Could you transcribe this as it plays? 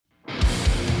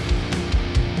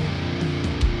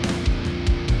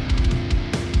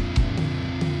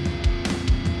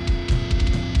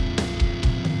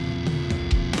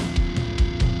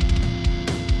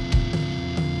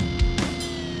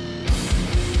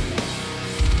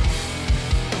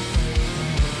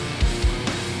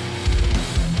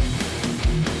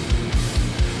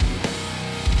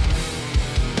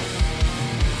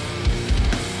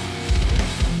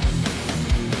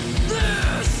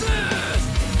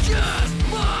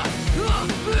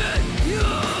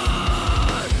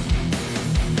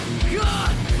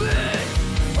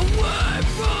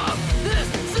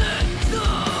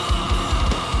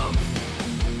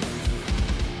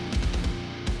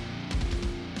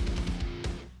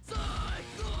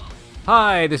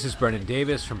Hi, this is Brendan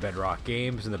Davis from Bedrock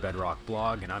Games and the Bedrock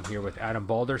blog, and I'm here with Adam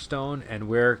Balderstone, and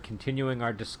we're continuing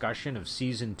our discussion of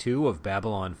Season 2 of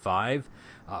Babylon 5.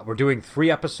 We're doing 3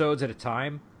 episodes at a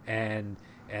time, and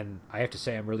I have to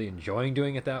say I'm really enjoying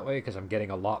doing it that way because I'm getting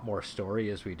a lot more story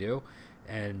as we do.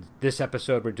 And this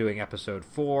episode, we're doing Episode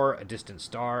 4, A Distant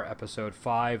Star, Episode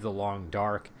 5, The Long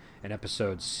Dark, and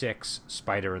Episode 6,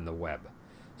 Spider in the Web.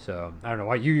 So, I don't know,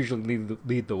 why you usually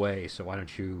lead the way, so why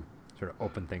don't you sort of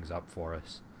open things up for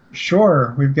us?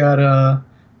 Sure. We've got a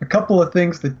couple of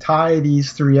things that tie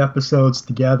these 3 episodes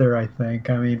together, I think.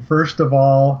 I mean, first of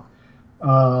all,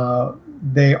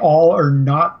 they all are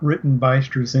not written by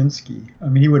Straczynski. I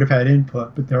mean, he would have had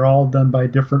input, but they're all done by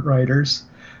different writers.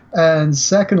 And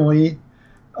secondly,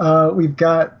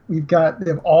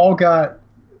 they've all got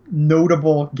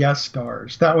notable guest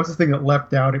stars. That was the thing that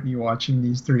leapt out at me watching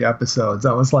these 3 episodes.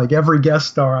 I was like, every guest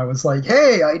star, I was like,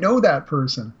 hey, I know that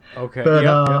person. Okay. But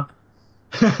Yep.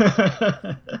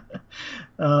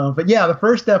 but yeah, the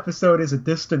first episode is A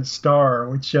Distant Star,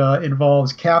 which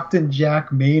involves Captain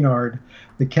Jack Maynard,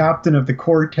 the captain of the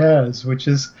Cortez, which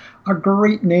is a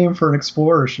great name for an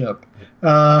explorer ship.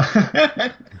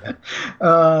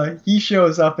 He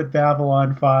shows up at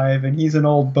Babylon 5, and he's an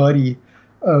old buddy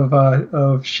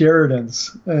of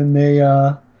Sheridan's,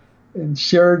 and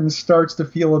Sheridan starts to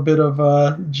feel a bit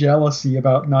of jealousy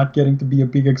about not getting to be a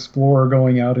big explorer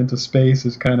going out into space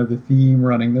is kind of the theme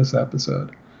running this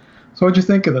episode. So what'd you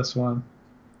think of this one?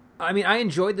 I mean, I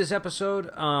enjoyed this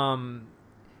episode.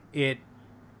 It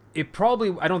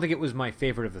probably, I don't think it was my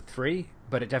favorite of the 3,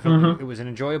 but it definitely it was an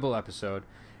enjoyable episode,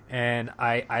 and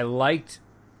I liked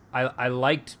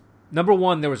number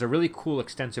one, there was a really cool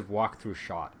extensive walkthrough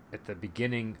shot at the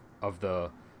beginning of the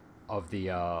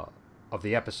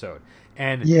episode,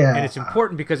 and it's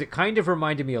important because it kind of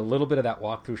reminded me a little bit of that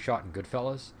walkthrough shot in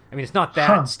Goodfellas. I mean, it's not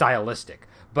that stylistic,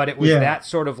 but it was that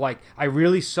sort of like, I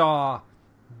really saw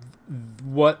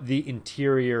what the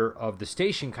interior of the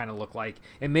station kind of looked like,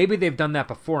 and maybe they've done that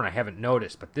before and I haven't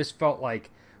noticed, but this felt like,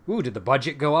 ooh, did the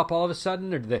budget go up all of a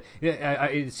sudden, or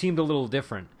it seemed a little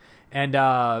different. And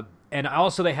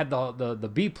also they had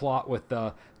the B plot with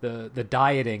the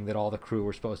dieting that all the crew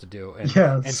were supposed to do, and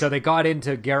so they got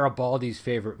into Garibaldi's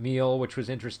favorite meal, which was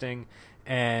interesting,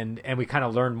 and we kind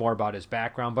of learned more about his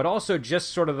background, but also just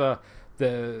sort of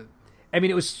the I mean,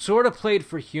 it was sort of played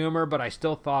for humor, but I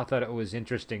still thought that it was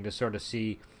interesting to sort of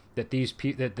see that these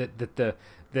that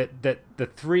the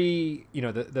 3, you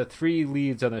know, the 3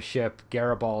 leads on the ship,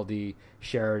 Garibaldi,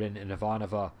 Sheridan, and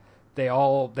Ivanova, they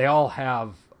all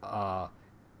have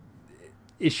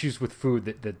issues with food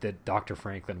that Dr.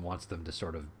 Franklin wants them to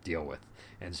sort of deal with.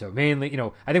 And so mainly, you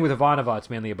know, I think with Ivanova, it's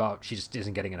mainly about she just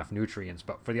isn't getting enough nutrients.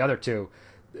 But for the other 2,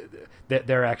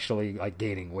 they're actually like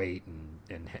gaining weight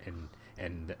and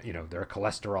you know, there are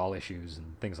cholesterol issues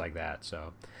and things like that.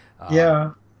 So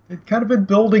it kind of been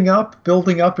building up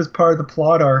as part of the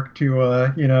plot arc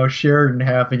to Sheridan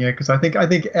having it, because I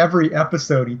think every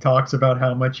episode he talks about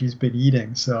how much he's been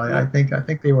eating. So I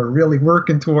think they were really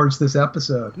working towards this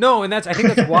episode. No, and I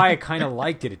think that's why I kind of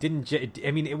liked it. It didn't.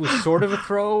 I mean, it was sort of a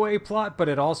throwaway plot, but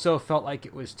it also felt like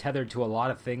it was tethered to a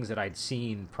lot of things that I'd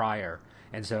seen prior.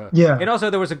 And so, and also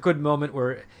there was a good moment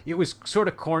where it was sort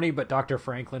of corny, but Dr.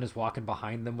 Franklin is walking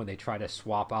behind them when they try to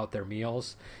swap out their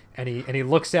meals, and he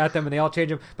looks at them and they all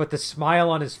change them, but the smile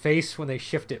on his face when they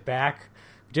shift it back,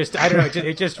 just, I don't know,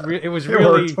 it was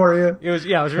really, it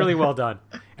was really well done.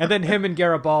 And then him and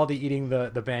Garibaldi eating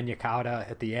the bagna cauda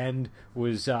at the end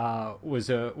was a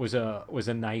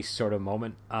nice sort of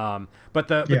moment. But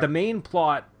the main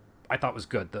plot I thought was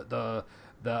good.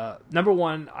 The number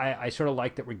one, I sort of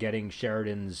like that we're getting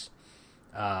Sheridan's,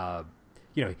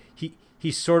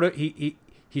 he's sort of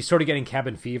getting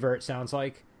cabin fever, it sounds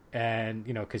like, and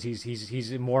because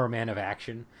he's more a man of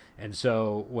action, and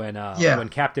so when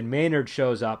Captain Maynard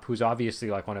shows up, who's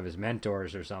obviously like one of his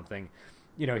mentors or something,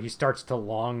 he starts to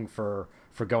long for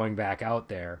going back out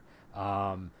there,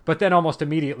 but then almost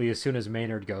immediately, as soon as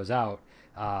Maynard goes out,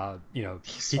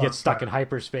 he gets stuck in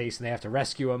hyperspace and they have to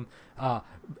rescue him.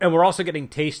 And we're also getting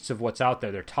tastes of what's out there.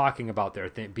 They're talking about there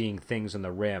being things on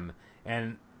the rim.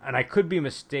 And I could be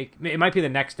mistaken. It might be the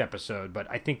next episode, but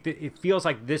I think that it feels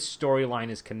like this storyline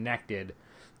is connected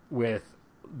with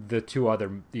the two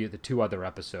other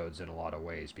episodes in a lot of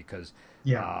ways, because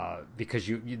I'm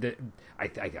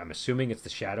assuming it's the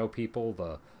Shadow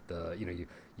People,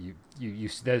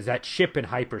 there's that ship in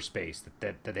hyperspace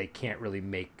that they can't really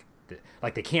make.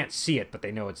 Like, they can't see it, but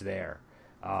they know it's there.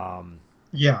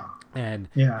 And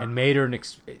Maynard,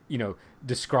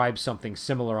 describes something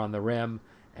similar on the rim,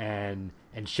 and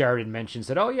and Sheridan mentions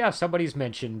that, oh yeah, somebody's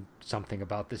mentioned something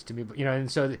about this to me, but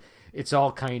and so it's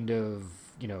all kind of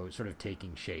sort of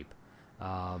taking shape.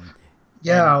 Um,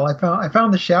 Yeah, and well, I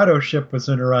found the shadow ship was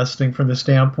interesting from the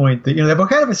standpoint that they've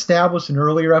kind of established in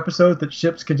earlier episodes that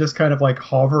ships can just kind of like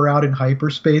hover out in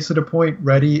hyperspace at a point,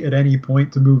 ready at any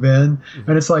point to move in,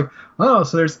 and it's like, oh,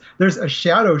 so there's a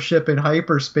shadow ship in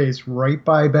hyperspace right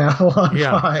by Babylon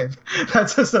Yeah. 5.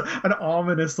 That's just an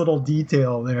ominous little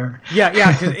detail there.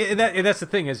 yeah, 'cause that's the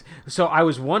thing is. So I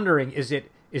was wondering, is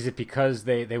it because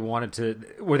they wanted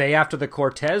to? Were they after the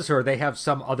Cortez, or they have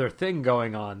some other thing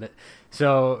going on that?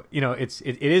 So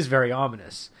it is very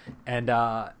ominous. And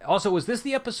also, was this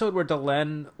the episode where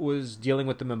Delenn was dealing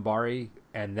with the Minbari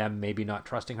and them maybe not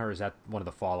trusting her? Or is that one of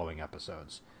the following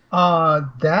episodes?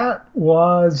 That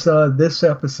was this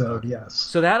episode, yes.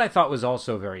 So that I thought was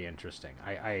also very interesting.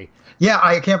 Yeah,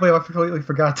 I can't believe I completely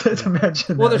forgot to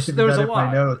mention Well, that. there's a in lot.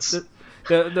 my notes.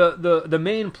 The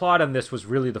main plot on this was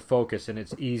really the focus, and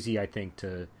it's easy, I think,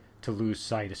 to lose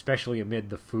sight, especially amid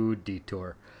the food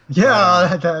detour.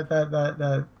 Yeah,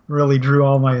 that really drew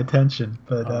all my attention.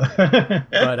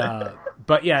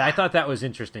 But yeah, I thought that was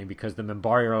interesting because the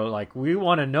Minbari are like, we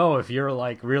want to know if you're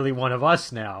like really one of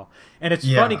us now. And it's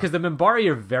funny because the Minbari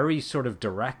are very sort of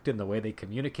direct in the way they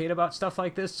communicate about stuff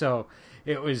like this. So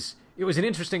it was an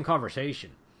interesting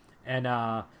conversation. And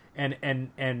it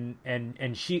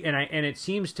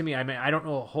seems to me, I mean, I don't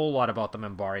know a whole lot about the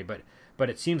Minbari, but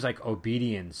it seems like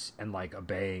obedience and like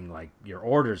obeying like your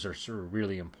orders are sort of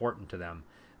really important to them.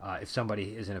 If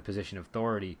somebody is in a position of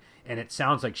authority, and it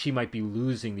sounds like she might be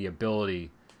losing the ability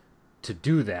to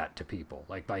do that to people,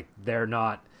 like they're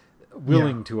not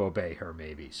willing to obey her,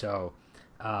 maybe. So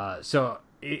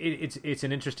it's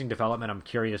an interesting development. I'm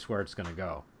curious where it's going to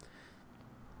go.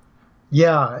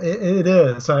 Yeah, it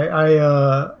is.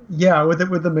 Yeah, with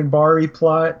the Minbari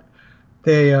plot,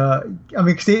 they I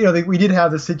mean, 'cause we did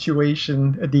have the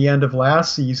situation at the end of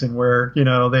last season where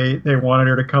they wanted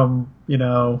her to come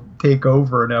take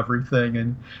over and everything,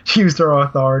 and she used her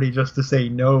authority just to say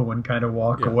no and kind of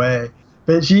walk away.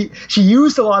 But she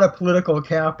used a lot of political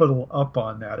capital up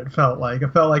on that. It felt like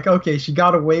okay, she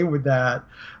got away with that,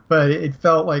 but it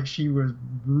felt like she was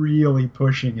really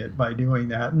pushing it by doing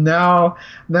that. Now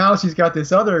she's got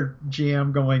this other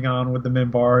jam going on with the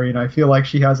Minbari, and I feel like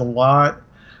she has a lot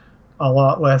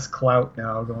less clout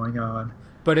now going on.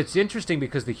 But it's interesting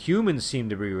because the humans seem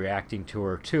to be reacting to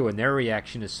her too, and their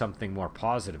reaction is something more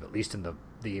positive, at least in the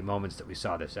moments that we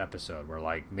saw this episode, where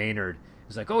like Maynard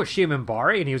is like, "Oh, is she a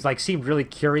Minbari?" And he was like, seemed really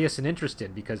curious and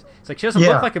interested because it's like she doesn't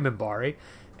look like a Minbari,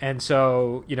 and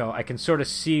so I can sort of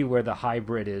see where the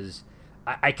hybrid is.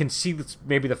 I can see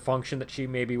maybe the function that she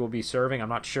maybe will be serving. I'm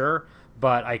not sure,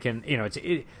 but I can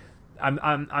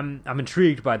I'm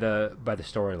intrigued by the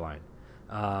storyline.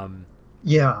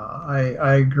 Yeah,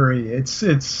 I agree. It's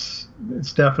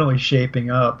definitely shaping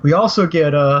up. We also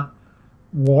get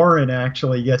Warren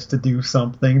actually gets to do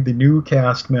something. The new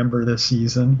cast member this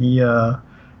season, he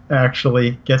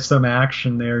actually gets some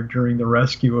action there during the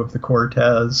rescue of the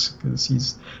Cortez, because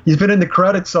he's been in the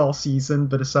credits all season,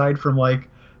 but aside from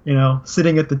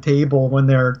sitting at the table when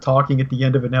they're talking at the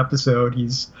end of an episode,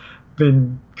 he's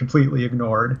been completely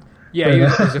ignored. Yeah,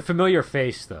 he's a familiar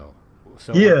face though.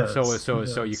 So you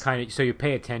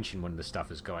pay attention when the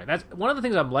stuff is going. That's one of the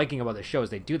things I'm liking about the show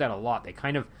is they do that a lot. They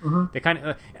kind of and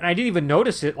I didn't even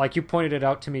notice it. Like you pointed it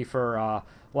out to me for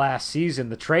last season.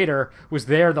 The traitor was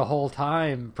there the whole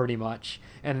time, pretty much,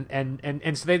 and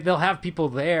so they'll have people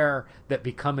there that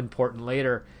become important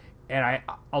later. And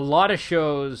a lot of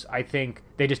shows, I think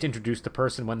they just introduce the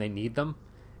person when they need them,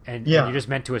 and you're just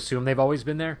meant to assume they've always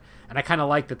been there. And I kind of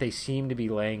like that they seem to be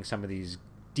laying some of these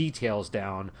details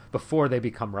down before they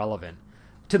become relevant,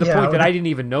 to the point that I didn't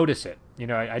even notice it.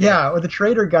 With the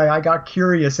traitor guy, I got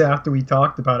curious after we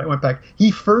talked about it. I went back.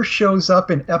 He first shows up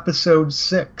in episode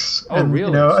 6. Oh, and,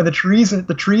 really? And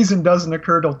the treason doesn't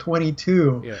occur till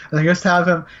 22. Yeah. And they just have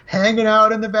him hanging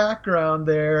out in the background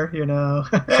there. So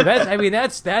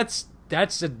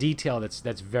that's a detail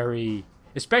that's very,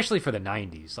 especially for the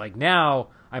 90s. Like now,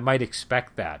 I might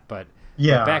expect that, but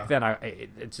back then,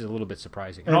 it's a little bit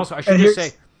surprising. And also, I should just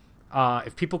say,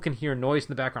 if people can hear noise in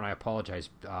the background, I apologize.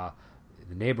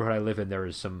 The neighborhood I live in, there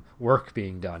is some work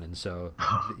being done, and so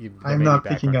I'm not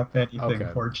picking up anything,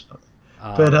 unfortunately.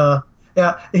 But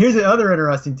here's the other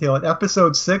interesting tale. In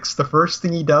episode 6, the first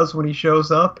thing he does when he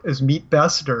shows up is meet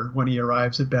Bester when he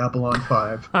arrives at Babylon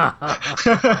 5.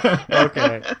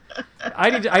 Okay.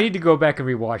 I need to go back and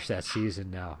rewatch that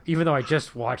season now, even though I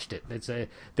just watched it.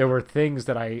 There were things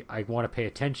that I want to pay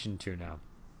attention to now.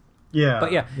 Yeah.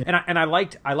 But yeah, and I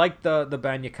liked the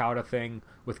Banya Kauta thing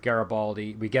with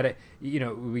Garibaldi. We get it,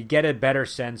 we get a better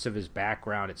sense of his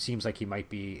background. It seems like he might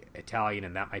be Italian,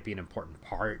 and that might be an important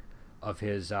part of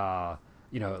his,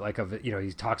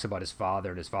 he talks about his father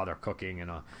and his father cooking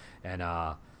and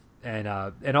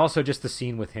also just the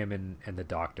scene with him and the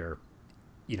doctor,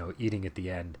 eating at the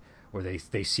end, where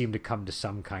they seem to come to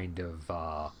some kind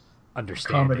of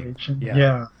understanding. Accommodation.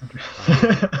 Yeah.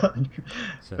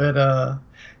 So. But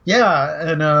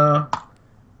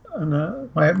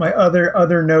and my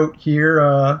other note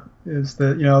here is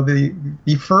that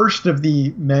the first of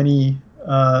the many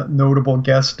notable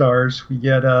guest stars. We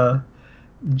get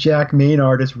Jack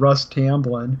Maynard as Russ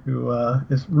Tamblyn, who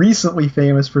is recently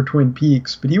famous for Twin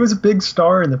Peaks, but he was a big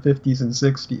star in the 50s and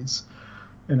 60s.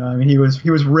 He was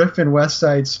riffing West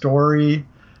Side Story,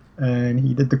 and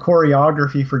he did the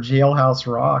choreography for Jailhouse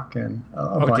Rock and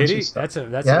a bunch of stuff.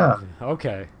 That's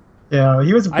okay. Yeah,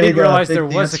 he was a big. I didn't realize there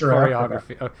was a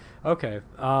choreography. Okay,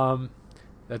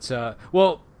 that's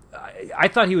well, I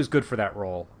thought he was good for that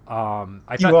role.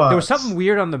 I thought there was something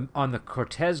weird on the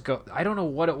Cortez. I don't know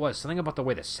what it was. Something about the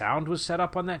way the sound was set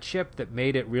up on that ship that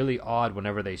made it really odd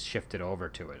whenever they shifted over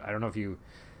to it. I don't know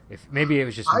if maybe it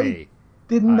was just me.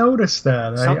 Didn't notice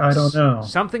that. I don't know.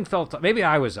 Something felt, maybe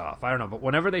I was off. I don't know. But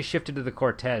whenever they shifted to the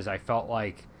Cortez, I felt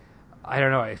like, I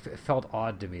don't know. It felt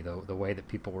odd to me the way that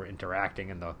people were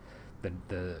interacting and the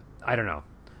I don't know.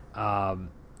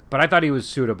 But I thought he was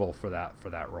suitable for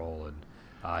that role,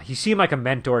 and he seemed like a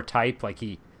mentor type. Like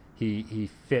he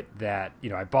fit that.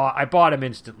 I bought him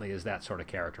instantly as that sort of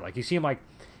character. Like he seemed like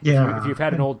if you've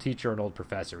had an old teacher, an old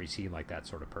professor, he seemed like that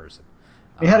sort of person.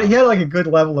 He had like a good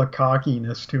level of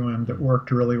cockiness to him that worked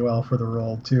really well for the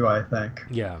role too, I think.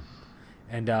 Yeah,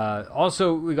 and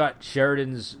also we got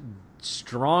Sheridan's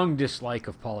strong dislike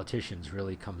of politicians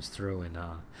really comes through in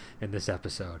this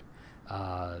episode.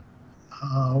 In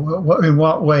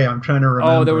what way? I'm trying to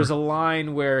remember. Oh, there was a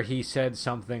line where he said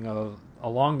something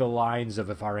along the lines of,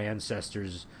 if our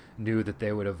ancestors knew that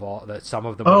they would evolve, that some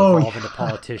of them would evolve into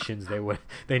politicians,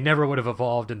 they never would have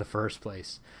evolved in the first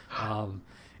place.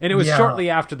 And it was shortly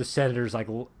after the senators,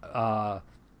 actually,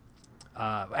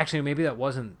 maybe that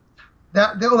wasn't.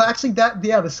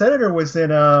 The senator was in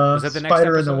was that the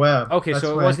Spider next in the Web. Okay,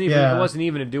 so it wasn't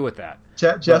even to do with that.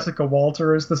 Jessica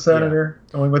Walter is the senator,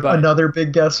 going with another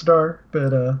big guest star.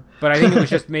 But I think it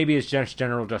was just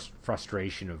general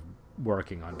frustration of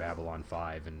working on Babylon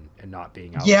 5 and not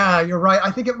being out. Yeah, there. You're right.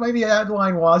 I think maybe that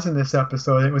line was in this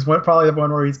episode. It was probably the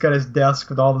one where he's got his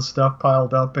desk with all the stuff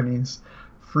piled up and he's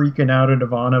freaking out at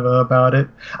Ivanova about it.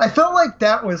 I felt like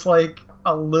that was like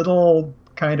a little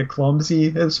kind of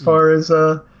clumsy as far as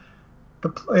the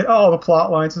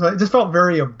plot lines. It just felt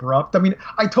very abrupt. I mean,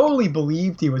 I totally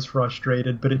believed he was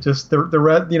frustrated, but it just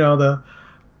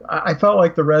I felt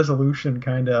like the resolution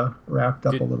kind of wrapped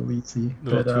up a little easy.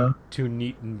 Too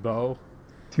neat and bow.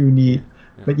 Too neat.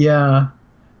 Yeah. But yeah,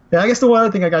 I guess the one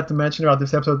other thing I got to mention about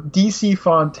this episode, DC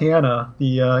Fontana,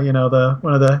 the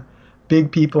one of the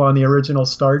big people on the original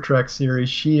Star Trek series,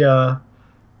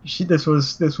 this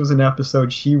was an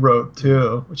episode she wrote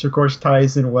too, which of course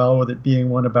ties in well with it being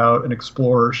one about an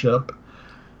explorer ship.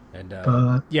 And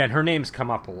and her name's come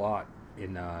up a lot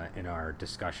in our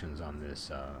discussions on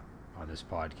this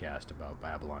podcast about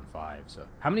Babylon 5. So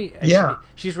how many?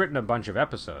 She's written a bunch of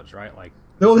episodes, right? Like,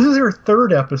 no, this is her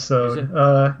third episode. Is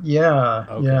it?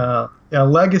 Yeah.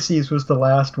 Legacies was the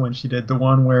last one she did, the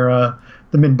one where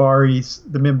the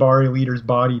Minbari leader's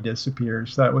body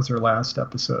disappears. That was her last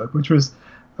episode, which was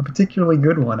a particularly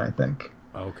good one, I think.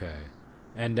 Okay,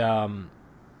 and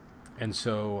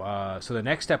so the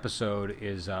next episode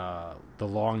is The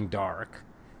Long Dark,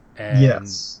 and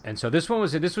and so this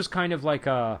was kind of like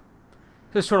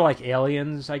this sort of like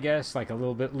Aliens, I guess, like a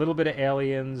little bit of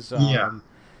Aliens. And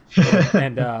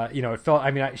it felt.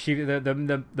 I mean,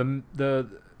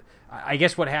 I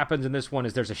guess what happens in this one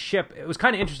is there's a ship. It was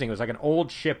kind of interesting. It was like an old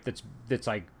ship that's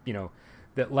like,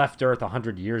 that left Earth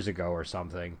 100 years ago or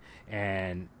something,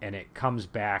 and it comes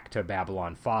back to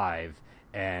Babylon 5,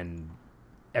 and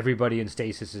everybody in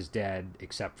stasis is dead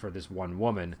except for this one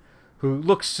woman who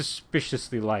looks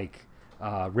suspiciously like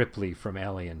Ripley from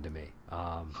Alien to me.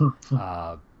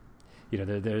 I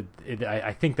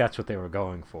think that's what they were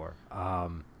going for.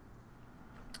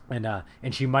 And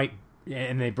she might,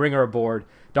 and they bring her aboard.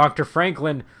 Dr.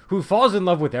 Franklin, who falls in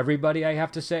love with everybody, I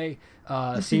have to say,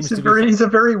 he's a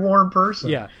very warm person.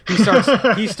 Yeah,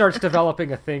 he starts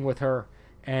developing a thing with her,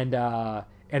 and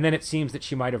then it seems that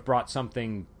she might have brought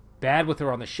something bad with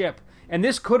her on the ship. And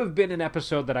this could have been an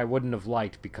episode that I wouldn't have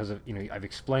liked because of, I've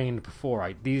explained before.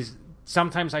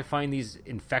 Sometimes I find these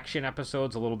infection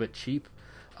episodes a little bit cheap.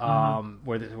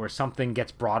 where something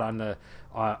gets brought on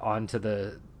onto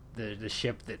the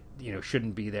ship that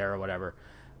shouldn't be there or whatever.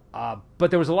 But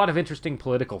there was a lot of interesting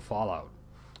political fallout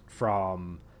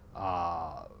from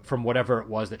whatever it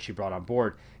was that she brought on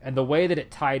board, and the way that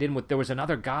it tied in with, there was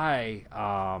another guy.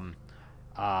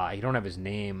 I don't have his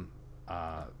name.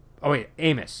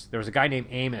 Amos. There was a guy named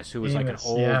Amos who was like an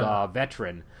old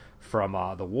veteran from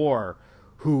the war,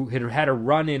 who had a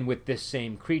run-in with this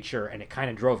same creature, and it kind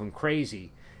of drove him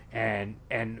crazy. And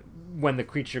when the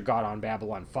creature got on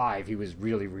Babylon 5, he was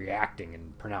really reacting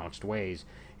in pronounced ways.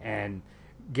 And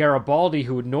Garibaldi,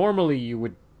 who normally you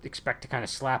would expect to kind of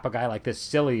slap a guy like this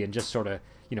silly and just sort of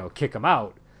kick him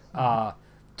out,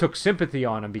 took sympathy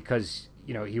on him because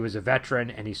he was a veteran,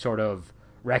 and he sort of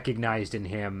recognized in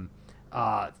him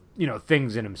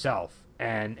things in himself,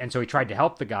 and so he tried to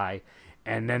help the guy,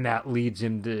 and then that leads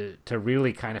him to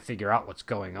really kind of figure out what's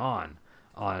going on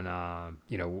and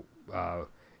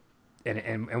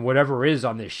whatever is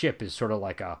on this ship is sort of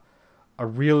like a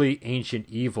really ancient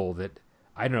evil that,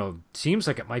 I don't know, seems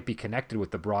like it might be connected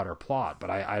with the broader plot, but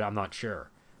I'm not sure.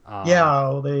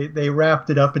 They wrapped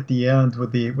it up at the end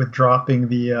with dropping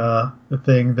the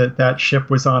thing that ship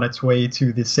was on its way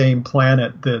to the same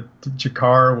planet that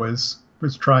G'Kar was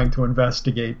trying to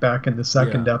investigate back in the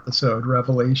second episode,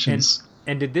 Revelations.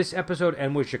 And did this episode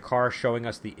end with G'Kar showing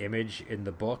us the image in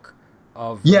the book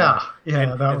of?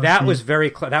 That was very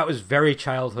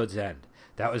Childhood's End.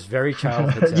 That was very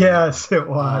Childhood's End. Yes, it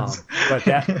was. But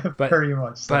very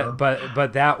much so.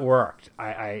 But that worked.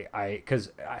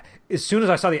 Because as soon as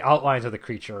I saw the outlines of the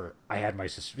creature, I had my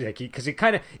suspicion, because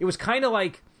it was kind of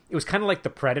like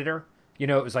the Predator.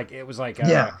 It was like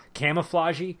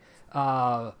camouflagey,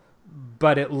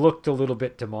 but it looked a little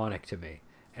bit demonic to me.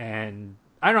 And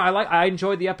I don't know. I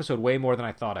enjoyed the episode way more than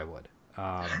I thought I would.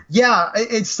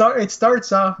 It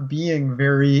starts off being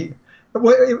very.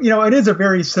 It is a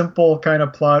very simple kind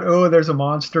of plot. Oh, there's a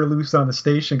monster loose on the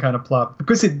station kind of plot,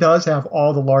 because it does have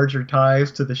all the larger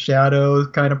ties to the Shadows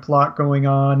kind of plot going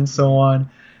on and so on.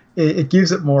 It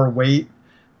gives it more weight,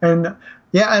 and of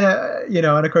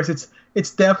course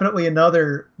it's definitely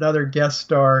another guest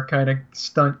star kind of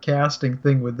stunt casting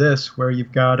thing with this, where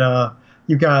you've got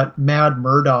Mad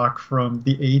Murdock from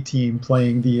the A-Team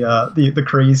playing the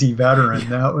crazy veteran.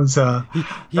 That was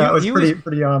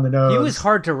pretty on the nose. He was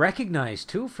hard to recognize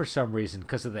too for some reason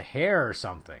because of the hair or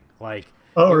something. Like,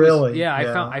 really? Yeah,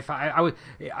 I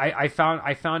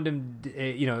found him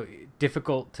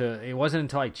difficult to. It wasn't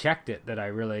until I checked it that I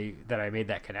made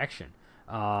that connection.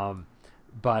 But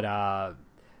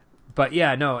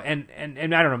yeah, no, and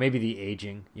I don't know, maybe the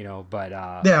aging, but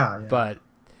I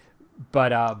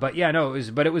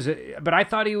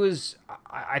thought he was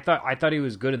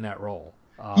good in that role.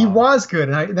 He was good,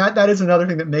 and that is another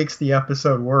thing that makes the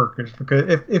episode work. Is because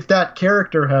if that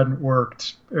character hadn't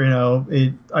worked,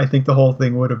 I think the whole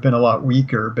thing would have been a lot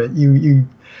weaker. But you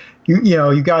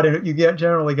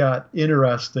generally got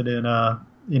interested in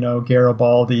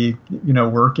Garibaldi,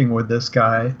 working with this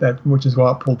guy, which is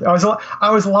what pulled. I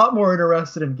was a lot more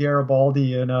interested in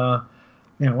Garibaldi and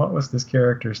what was this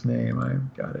character's name?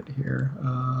 I've got it here.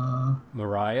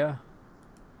 Mariah.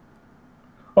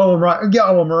 Oh, Mariah.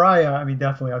 Yeah, well, Mariah. I mean,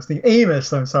 definitely. I was thinking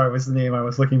Amos. I'm sorry, was the name I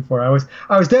was looking for. I was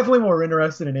definitely more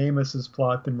interested in Amos's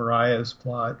plot than Mariah's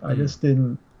plot. I just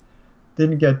didn't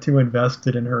get too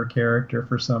invested in her character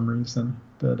for some reason.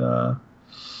 But yeah,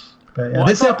 well,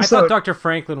 I thought Dr.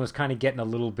 Franklin was kind of getting a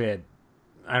little bit,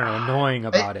 I don't know, annoying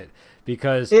about it,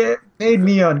 because it made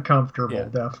me uncomfortable.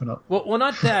 Definitely. Well,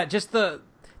 not that. Just the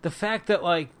fact that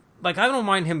like I don't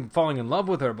mind him falling in love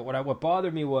with her, but what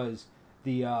bothered me was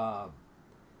the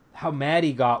how mad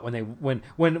he got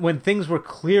when things were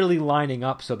clearly lining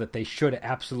up so that they should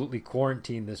absolutely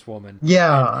quarantine this woman.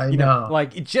 Yeah, I know.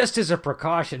 Like, just as a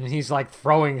precaution, and he's like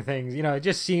throwing things. It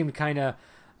just seemed kind of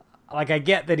like, I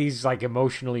get that he's like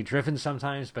emotionally driven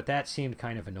sometimes, but that seemed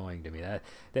kind of annoying to me. That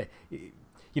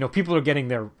people are getting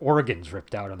their organs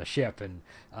ripped out on the ship, and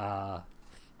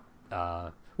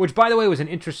which, by the way, was an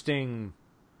interesting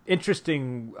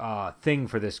thing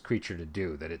for this creature to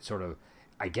do. That it sort of,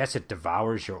 I guess, it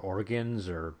devours your organs,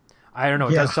 or I don't know,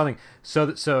 it does something.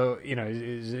 So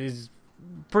is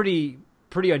pretty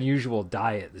unusual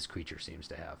diet this creature seems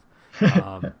to have.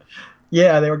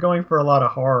 Yeah, they were going for a lot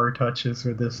of horror touches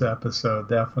with this episode,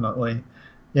 definitely.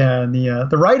 Yeah, and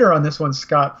the writer on this one,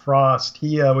 Scott Frost,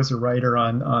 he was a writer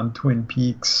on Twin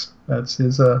Peaks. That's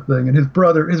his thing, and his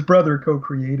brother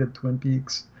co-created Twin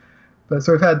Peaks. But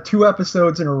so we've had 2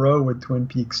 episodes in a row with Twin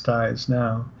Peaks ties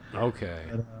now. Okay.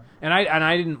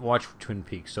 I didn't watch Twin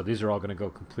Peaks, so these are all going to go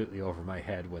completely over my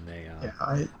head when they.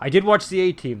 Yeah, I did watch the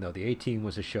A-Team though. The A-Team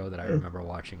was a show that I remember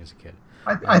watching as a kid.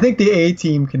 I think the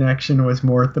A-Team connection was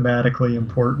more thematically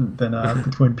important than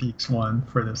the Twin Peaks one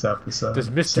for this episode. Does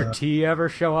Mr. T ever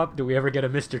show up? Do we ever get a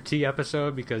Mr. T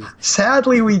episode? Because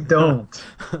sadly we don't.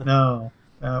 No.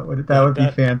 That would be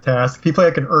fantastic. If he played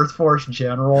like an Earth Force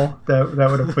general, that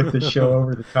would have put the show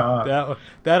over the top.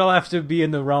 That'll have to be in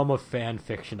the realm of fan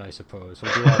fiction, I suppose.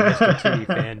 We'll do our Mr. T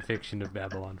fan fiction of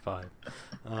Babylon 5.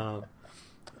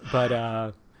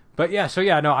 But yeah, so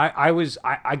yeah, no, I was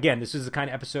again, this is the kind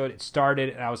of episode it started,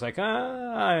 and I was like,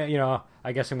 I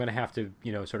guess I'm gonna have to,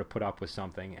 sort of put up with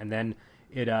something, and then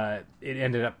it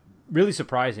ended up really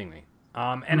surprising me,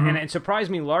 and it surprised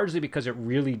me largely because it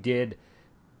really did.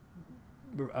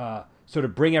 Sort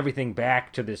of bring everything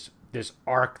back to this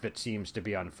arc that seems to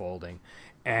be unfolding,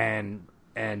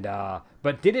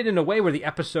 but did it in a way where the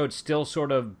episode still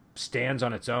sort of stands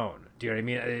on its own. Do you know what I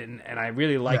mean? And I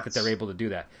really like that they're able to do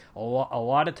that. A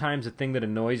lot of times the thing that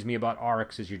annoys me about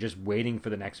arcs is you're just waiting for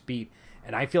the next beat,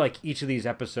 and I feel like each of these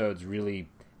episodes really,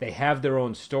 they have their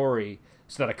own story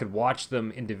so that I could watch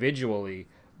them individually,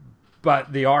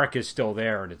 but the arc is still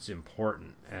there and it's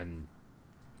important. And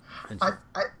so,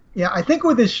 I think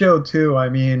with this show too,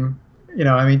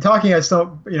 talking as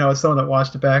someone that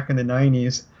watched it back in the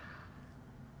 90s,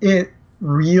 it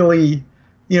really,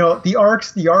 the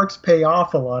arcs pay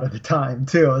off a lot of the time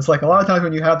too. It's like a lot of times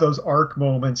when you have those arc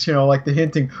moments, like the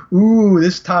hinting, ooh,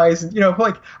 this ties,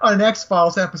 like on an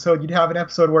X-Files episode, you'd have an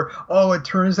episode where, oh, it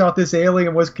turns out this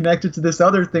alien was connected to this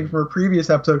other thing from a previous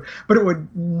episode, but it would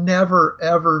never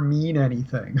ever mean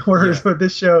anything. Whereas with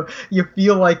this show, you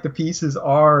feel like the pieces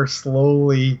are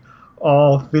slowly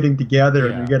all fitting together,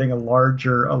 and you're getting a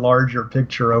larger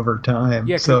picture over time.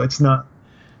 Yeah, so it's not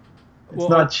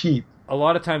cheap. A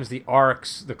lot of times the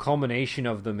arcs, the culmination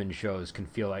of them in shows can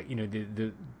feel like,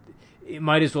 it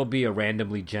might as well be a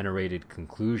randomly generated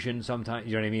conclusion sometimes.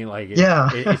 You know what I mean? Like,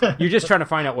 you're just trying to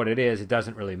find out what it is. It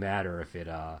doesn't really matter if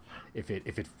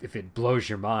it blows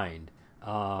your mind.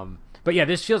 But yeah,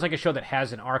 this feels like a show that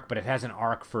has an arc, but it has an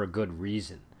arc for a good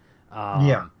reason.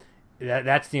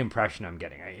 That's the impression I'm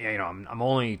getting. I'm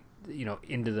only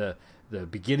into the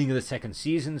beginning of the second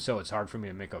season, so it's hard for me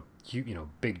to make a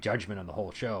big judgment on the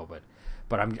whole show.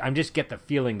 But I'm just get the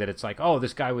feeling that it's like, oh,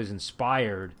 this guy was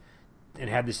inspired and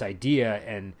had this idea,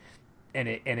 and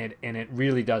it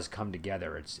really does come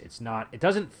together. It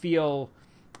doesn't feel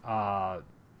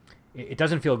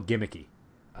gimmicky.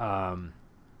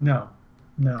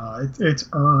 No, it's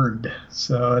earned,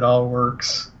 so it all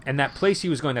works. And that place he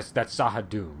was going, that's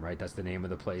Zahadum, right? That's the name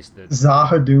of the place.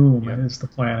 Zahadum is the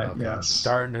planet, okay. Yes.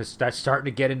 That's starting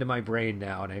to get into my brain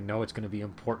now, and I know it's going to be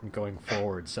important going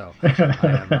forward, so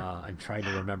I'm trying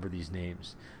to remember these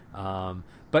names.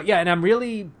 But yeah, and I'm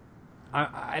really...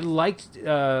 I liked...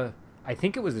 I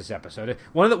think it was this episode.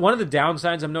 One of the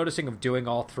downsides I'm noticing of doing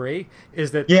all three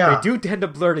is that they do tend to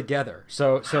blur together.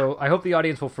 So I hope the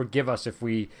audience will forgive us if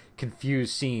we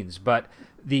confuse scenes. But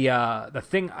the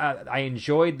thing I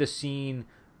enjoyed the scene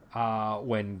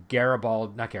when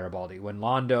when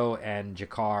Londo and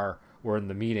G'Kar were in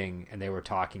the meeting and they were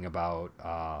talking about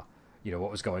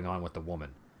what was going on with the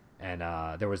woman. And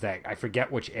there was that, I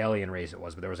forget which alien race it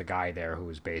was, but there was a guy there who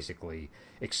was basically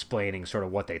explaining sort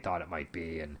of what they thought it might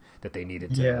be and that they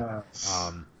needed to. Yes.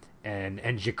 And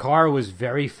G'Kar was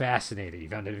very fascinated. He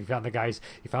found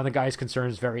the guy's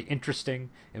concerns very interesting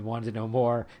and wanted to know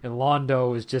more. And Londo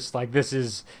was just like, this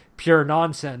is pure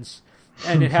nonsense.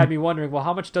 And it had me wondering, well,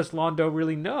 how much does Londo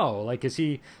really know? Like, is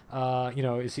he,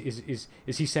 is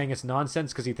he saying it's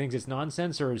nonsense because he thinks it's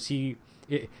nonsense, or is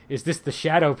this the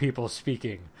shadow people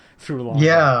speaking through Londo?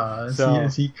 Yeah,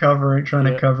 is he trying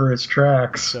to cover his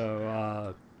tracks?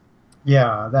 So,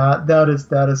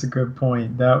 that is a good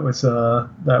point. That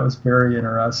was very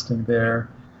interesting there,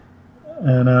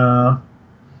 and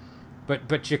but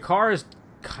G'Kar is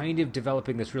kind of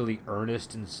developing this really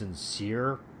earnest and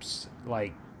sincere,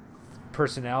 like,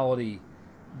 personality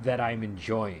that I'm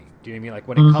enjoying. Do you know what I mean? Like,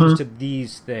 when it comes to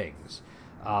these things,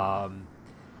 so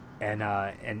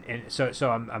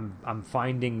I'm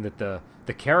finding that the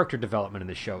character development in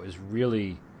the show is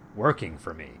really working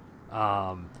for me.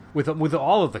 With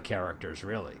all of the characters,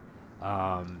 really.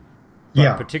 But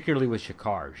particularly with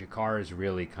G'Kar. G'Kar is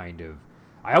really kind of...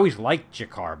 I always liked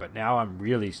G'Kar, but now I'm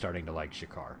really starting to like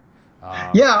G'Kar.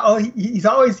 He's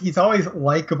always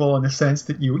likable in the sense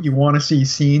that you want to see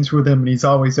scenes with him, and he's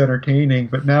always entertaining.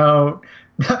 But now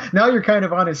you're kind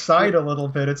of on his side a little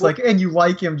bit. It's and you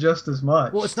like him just as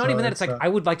much. Well, it's not even that. It's like, I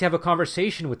would like to have a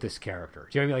conversation with this character.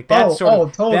 Do you know what I mean? Like,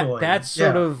 that's totally. That's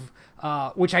sort of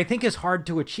which I think is hard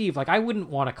to achieve. Like, I wouldn't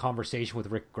want a conversation with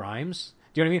Rick Grimes.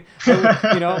 Do you know what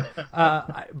I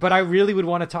mean? But I really would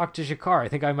want to talk to G'Kar. I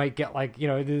think I might get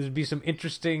there'd be some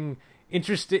interesting.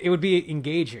 It would be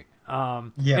engaging.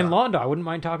 And Londo, I wouldn't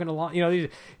mind talking to Londo.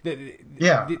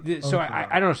 So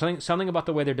I don't know, something about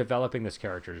the way they're developing this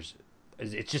character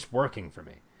it's just working for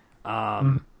me.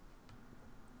 So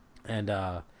then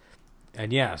I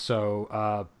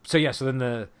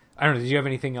don't know. Did you have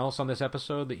anything else on this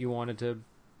episode that you wanted to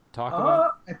talk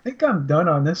about? I think I'm done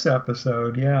on this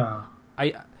episode. Yeah.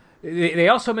 They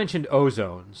also mentioned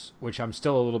ozones, which I'm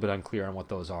still a little bit unclear on what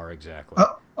those are exactly.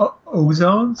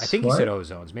 Ozones? I think he said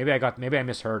ozones. Maybe I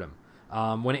misheard him.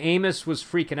 When Amos was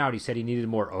freaking out, he said he needed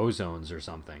more ozones or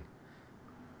something.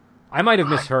 I might have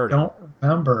misheard him. I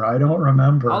don't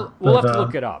remember. We'll have to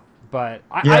look it up. But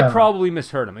I probably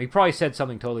misheard him. He probably said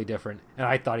something totally different, and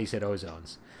I thought he said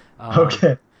ozones.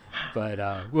 Okay.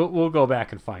 But we'll go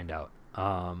back and find out.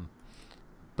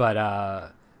 But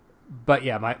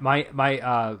yeah,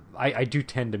 I do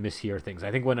tend to mishear things.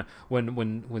 I think when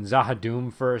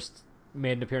Zahadum first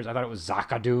made an appearance, I thought it was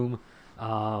Zakadoom.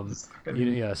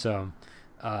 So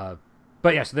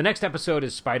the next episode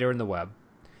is Spider in the Web,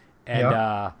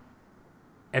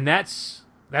 and that's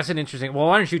an interesting. Well,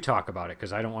 why don't you talk about it,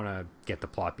 because I don't want to get the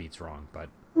plot beats wrong. But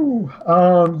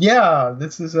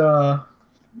this is a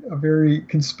very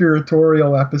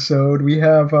conspiratorial episode. We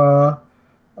have Taro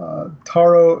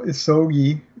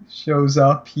Isogi shows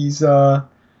up. He's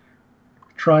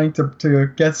trying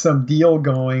to get some deal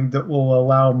going that will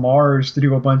allow Mars to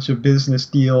do a bunch of business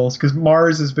deals, because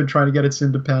Mars has been trying to get its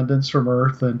independence from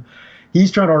Earth, and he's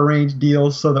trying to arrange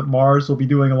deals so that Mars will be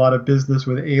doing a lot of business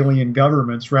with alien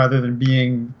governments rather than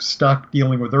being stuck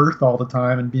dealing with Earth all the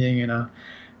time and being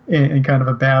in kind of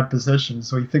a bad position.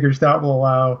 So he figures that will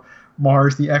allow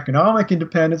Mars the economic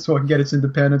independence, so it can get its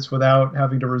independence without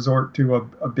having to resort to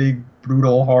a big,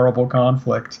 brutal, horrible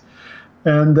conflict.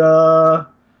 And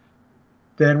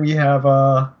then we have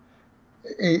a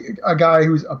guy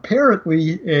who's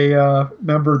apparently a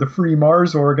member of the Free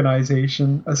Mars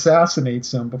organization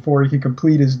assassinates him before he can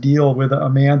complete his deal with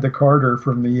Amanda Carter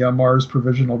from the Mars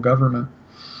Provisional Government.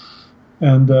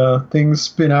 And things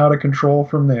spin out of control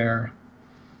from there.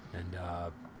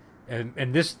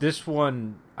 And this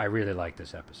one, I really like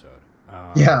this episode.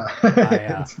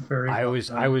 It's very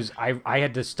I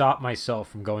had to stop myself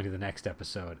from going to the next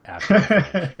episode after I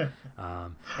finished.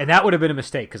 And that would have been a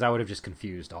mistake, because I would have just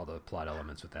confused all the plot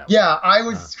elements with that one. I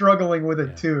was struggling with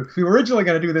it too. We were originally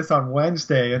going to do this on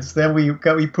Wednesday, and then we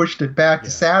pushed it back to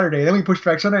Saturday. Then we pushed it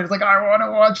back Sunday. It's like, I want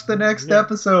to watch the next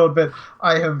episode, but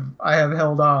I have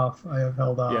held off.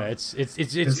 Yeah, it's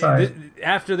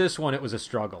after this one, it was a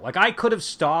struggle. Like, I could have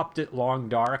stopped at Long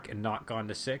Dark and not gone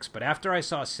to 6, but after I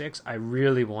saw 6, I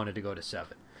really wanted to go to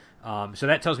 7. So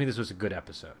that tells me this was a good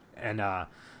episode. And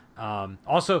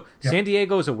also, San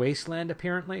Diego is a wasteland,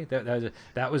 apparently. That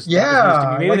was news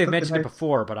to me. Maybe they've mentioned it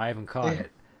before, but I haven't caught it.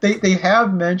 They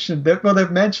have mentioned that. Well, they've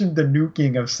mentioned the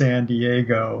nuking of San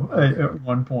Diego at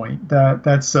one point.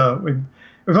 That's it was one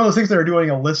of those things that are doing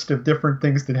a list of different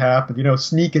things that happened.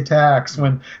 Sneak attacks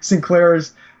when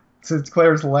Sinclair's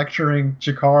lecturing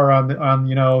G'Kar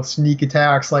on sneak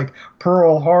attacks like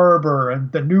Pearl Harbor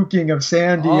and the nuking of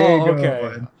San Diego. Oh,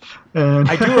 okay. And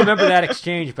I do remember that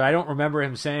exchange, but I don't remember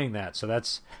him saying that. So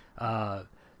that's but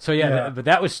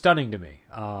that was stunning to me.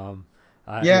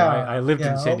 I lived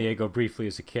in San Diego briefly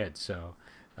as a kid, so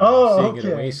seeing it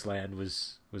in Wasteland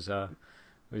was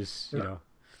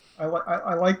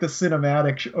I like the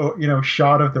cinematic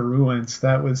shot of the ruins.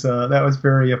 That was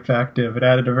very effective. It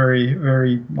added a very,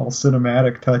 very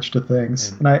cinematic touch to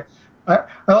things. And I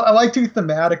like too,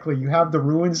 thematically, you have the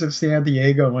ruins of San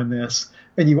Diego in this,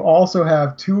 and you also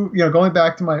have two, going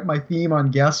back to my theme on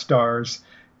guest stars,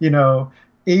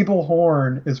 Abel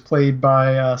Horn is played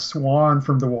by Swan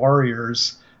from The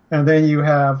Warriors. And then you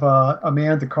have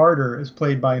Amanda Carter is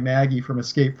played by Maggie from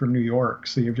Escape from New York.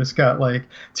 So you've just got like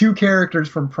two characters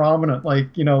from prominent,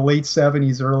 late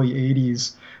 70s, early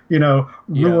 80s,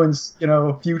 ruins,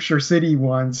 future city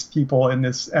ones, people in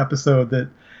this episode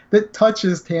that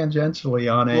touches tangentially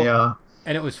on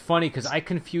And it was funny because I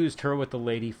confused her with the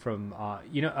lady from,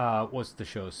 what's the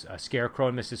show? Scarecrow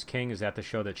and Mrs. King. Is that the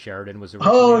show that Sheridan was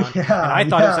originally on? Yeah.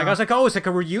 And I thought it's like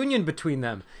a reunion between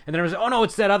them. And then I was like, oh no,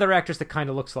 it's that other actress that kind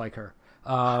of looks like her.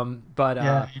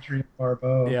 Adrienne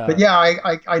Barbeau. Yeah. But yeah,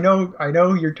 I know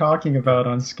who you're talking about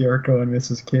on Scarecrow and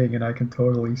Mrs. King, and I can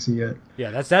totally see it.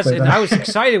 Yeah, that's. And I was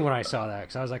excited when I saw that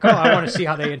because I was like, oh, I want to see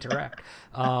how they interact.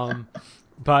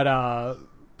 But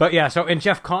But yeah, so and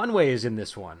Jeff Conway is in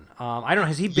this one. I don't know,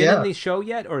 has he been in the show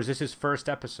yet, or is this his first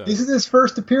episode? This is his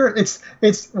first appearance.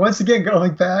 It's once again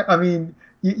going back. I mean,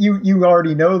 you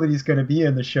already know that he's going to be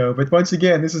in the show, but once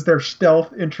again, this is their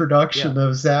stealth introduction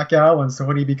of Zach Allen. So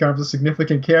when he becomes a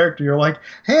significant character, you're like,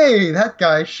 hey, that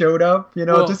guy showed up.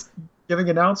 Just giving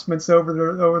announcements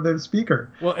over the speaker.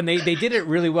 Well, and they did it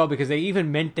really well because they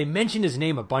mentioned his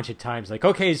name a bunch of times. Like,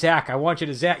 okay, Zach, I want you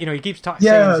to Zach. He keeps saying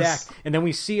Zach, and then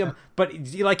we see him, but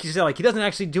like you said, like he doesn't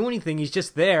actually do anything. He's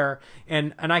just there,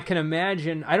 and I can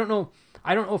imagine. I don't know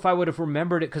if I would have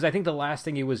remembered it because I think the last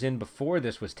thing he was in before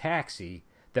this was Taxi.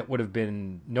 That would have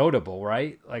been notable,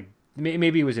 right? Like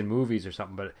maybe he was in movies or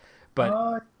something,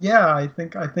 but yeah, I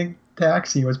think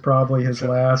Taxi was probably his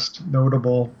last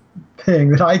notable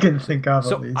thing that I can think of.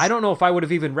 So at least. I don't know if I would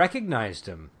have even recognized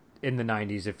him in the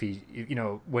 '90s if he,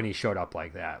 when he showed up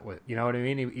like that. You know what I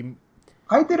mean?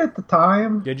 I did at the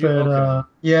time. Did you? But, okay.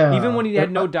 Yeah. Even when he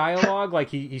had no dialogue, like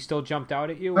he still jumped out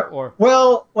at you, or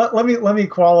well, let me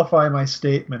qualify my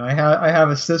statement. I have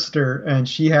a sister, and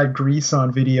she had Grease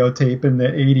on videotape in the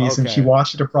 '80s, and she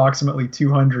watched it approximately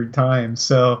 200 times.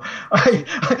 So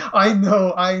I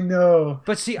know.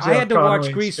 But see, Jeff I had to Conway's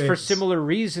watch Grease face. for similar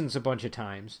reasons a bunch of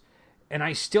times, and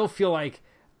I still feel like.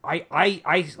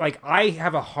 I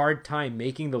have a hard time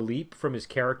making the leap from his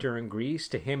character in Grease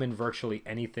to him in virtually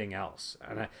anything else,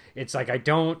 and it's like I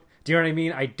don't. Do you know what I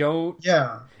mean? I don't.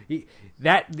 Yeah.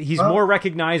 He's more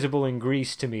recognizable in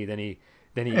Grease to me than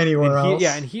anywhere else.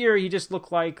 Yeah, and here he just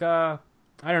looked like I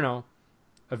don't know,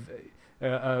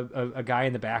 a guy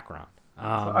in the background.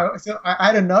 So I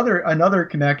had another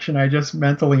connection I just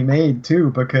mentally made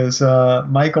too because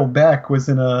Michael Beck was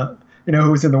in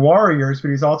who was in the Warriors, but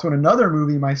he's also in another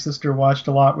movie my sister watched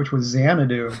a lot, which was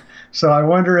Xanadu. So I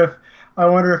wonder if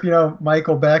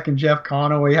Michael Beck and Jeff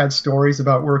Conaway had stories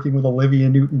about working with Olivia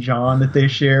Newton-John that they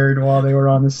shared while they were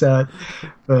on the set.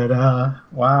 But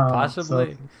wow,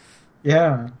 possibly, so,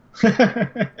 yeah.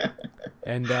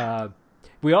 And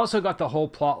we also got the whole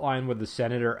plot line where the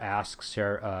senator asks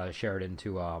Sheridan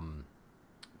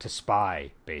to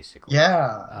spy, basically.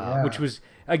 Yeah. Which was,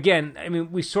 again, I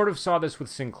mean, we sort of saw this with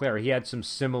Sinclair. He had some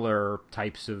similar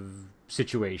types of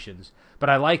situations, but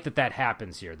I like that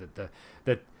happens here. That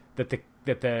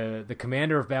the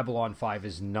commander of Babylon 5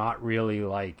 is not really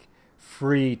like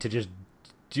free to just,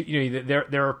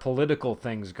 there are political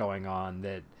things going on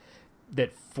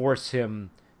that force him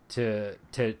to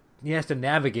he has to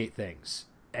navigate things.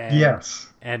 And, yes.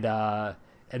 And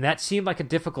that seemed like a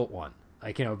difficult one.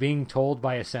 Like, being told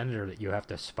by a senator that you have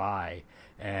to spy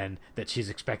and that she's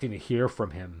expecting to hear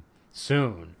from him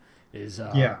soon is,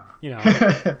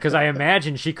 because I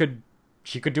imagine she could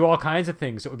do all kinds of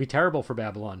things that would be terrible for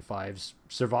Babylon 5's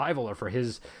survival or for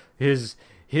his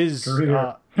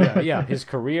career. His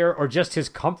career or just his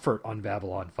comfort on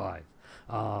Babylon 5.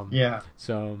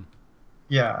 So.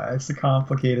 Yeah, it's a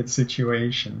complicated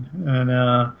situation. And,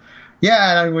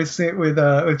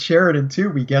 with Sheridan too,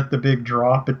 we get the big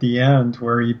drop at the end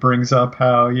where he brings up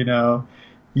how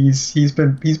he's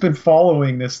been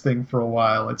following this thing for a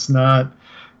while. He's not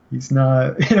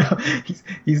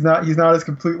as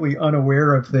completely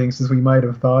unaware of things as we might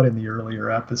have thought in the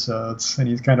earlier episodes, and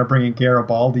he's kind of bringing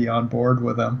Garibaldi on board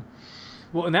with him.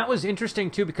 Well, and that was interesting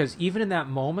too because even in that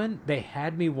moment, they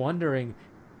had me wondering,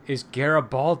 is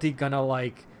Garibaldi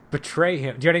gonna betray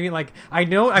him? Do you know what I mean? Like, I've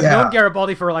known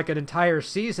Garibaldi for like an entire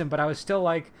season, but I was still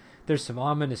like, there's some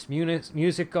ominous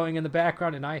music going in the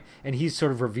background, and he's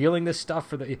sort of revealing this stuff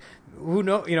for the who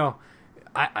know.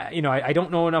 I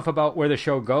don't know enough about where the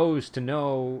show goes to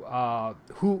know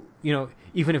who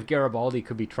even if Garibaldi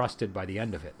could be trusted by the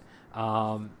end of it.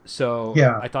 I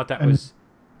thought that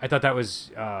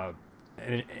was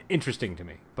interesting to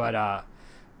me,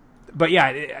 But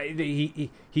yeah,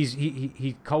 he's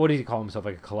what did he call himself?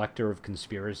 Like a collector of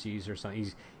conspiracies or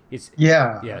something.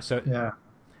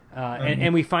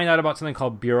 And we find out about something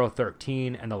called Bureau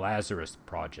 13 and the Lazarus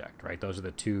Project, right? Those are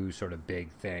the two sort of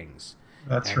big things.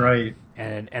 That's right.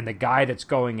 And the guy that's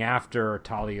going after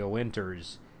Talia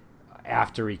Winters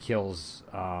after he kills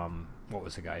what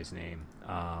was the guy's name?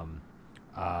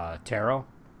 Taro.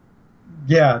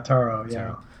 Yeah, Taro.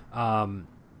 Yeah.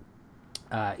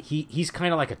 He's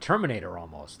kind of like a Terminator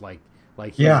almost, like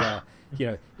he's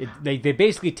they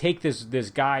basically take this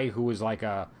guy who was like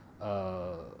a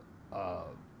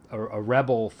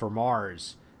rebel for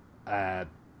Mars, and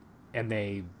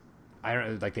they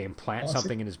implant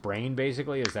something in his brain.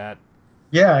 Basically, is that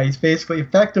Yeah, he's basically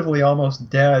effectively almost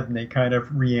dead, and they kind of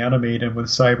reanimate him with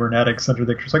cybernetics under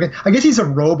the. So I guess he's a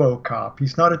RoboCop.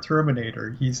 He's not a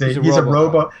Terminator. He's a He's a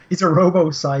RoboCop. Robo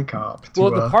Psycop.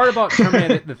 Well, To the part about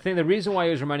Terminator, the reason why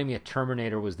he was reminding me of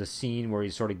Terminator was the scene where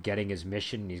he's sort of getting his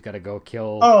mission. He's got to go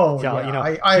kill, oh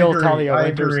yeah, I kill agree. Talia I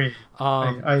Winters. agree.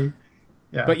 I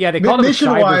yeah. But yeah, they call him a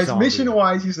cyber zombie. Mission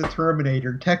wise, he's a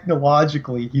Terminator.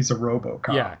 Technologically, he's a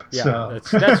RoboCop. Yeah, so.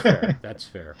 that's fair. That's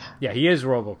fair. Yeah, he is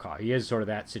RoboCop. He is sort of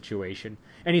that situation,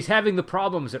 and he's having the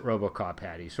problems that RoboCop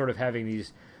had. He's sort of having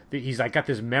these. He's like got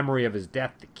this memory of his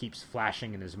death that keeps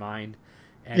flashing in his mind,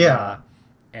 and Yeah.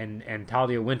 And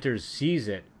Talia Winters sees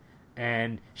it,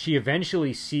 and she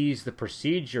eventually sees the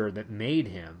procedure that made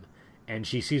him, and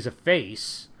she sees a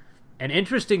face, and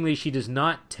interestingly, she does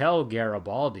not tell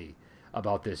Garibaldi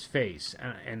about this face,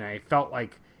 and I felt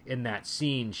like in that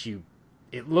scene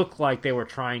it looked like they were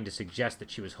trying to suggest that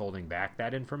she was holding back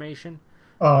that information.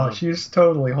 Oh, she's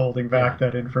totally holding back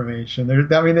Yeah. that information.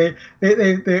 I mean,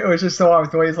 it was just so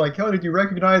obvious. The way it's like, oh, did you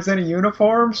recognize any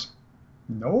uniforms?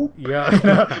 Nope.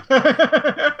 Yeah.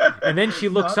 And then she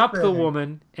looks up the Nothing.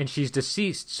 woman, and she's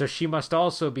deceased, so she must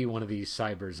also be one of these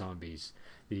cyber zombies.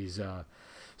 These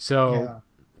so Yeah.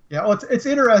 Yeah, well, it's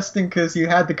interesting because you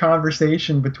had the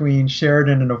conversation between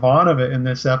Sheridan and Ivanova in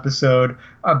this episode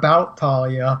about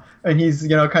Talia, and he's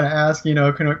kind of asking,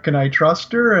 can I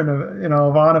trust her? And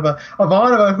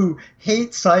Ivanova, who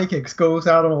hates psychics, goes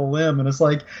out on a limb and is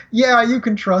like, yeah, you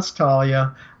can trust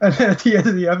Talia. And then at the end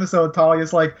of the episode,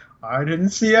 Talia's like, I didn't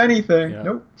see anything. Yeah.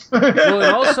 Nope. well,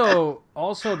 and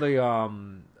also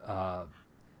the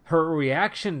her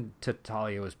reaction to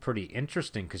Talia was pretty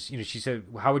interesting because she said,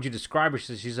 "How would you describe her?" She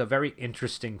says she's a very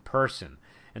interesting person,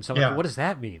 and so I'm like, Yeah. what does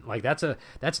that mean? Like that's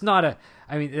not a.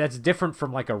 I mean, that's different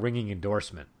from like a ringing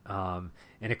endorsement, and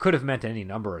it could have meant any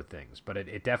number of things, but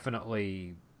it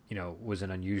definitely was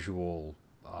an unusual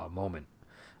moment.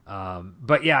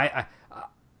 But yeah,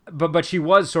 but she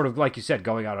was sort of like you said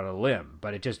going out on a limb,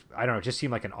 but it just I don't know, it just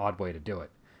seemed like an odd way to do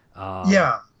it.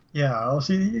 Yeah. Yeah. Well,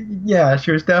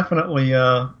 she was definitely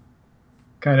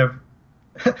kind of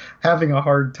having a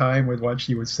hard time with what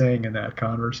she was saying in that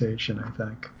conversation, I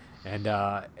think.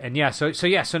 And yeah, so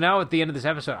now at the end of this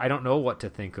episode, I don't know what to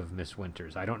think of Miss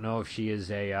Winters. I don't know if she is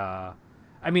a.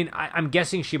 I mean, I'm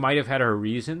guessing she might have had her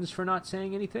reasons for not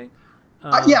saying anything.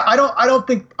 Yeah, I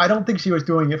don't think she was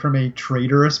doing it from a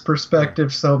traitorous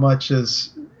perspective so much as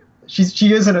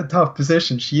she is in a tough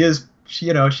position. She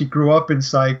grew up in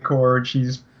Psychor, and she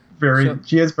is very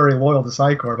loyal to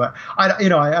Psychor, but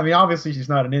I mean, obviously she's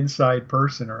not an inside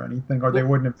person or anything, or they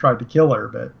wouldn't have tried to kill her.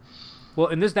 But Well,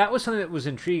 and that was something that was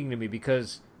intriguing to me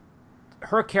because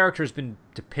her character has been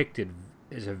depicted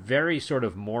as a very sort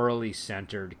of morally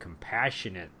centered,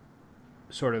 compassionate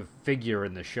sort of figure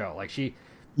in the show. Like she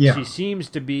seems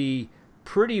to be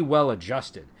pretty well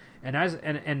adjusted. And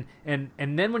and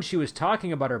then when she was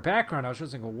talking about her background, I was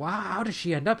just thinking, wow, how does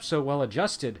she end up so well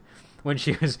adjusted? When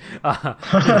she was,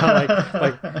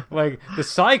 like the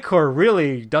Psychor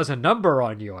really does a number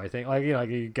on you. I think,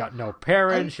 you got no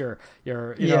parents,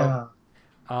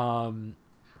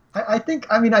 I think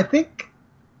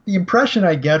the impression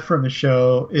I get from the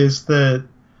show is that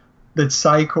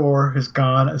Psychor has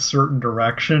gone a certain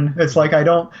direction. It's like I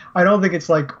don't think it's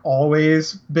like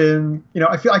always been.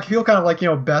 I feel kind of like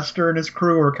Bester and his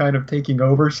crew are kind of taking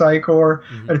over Psychor,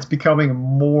 and it's becoming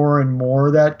more and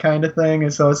more that kind of thing.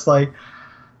 And so it's like,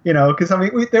 because I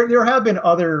mean there have been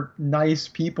other nice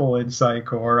people in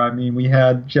Psychor. I mean, we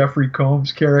had Jeffrey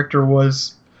Combs' character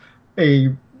was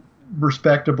a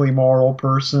respectably moral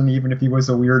person, even if he was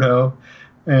a weirdo.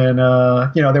 And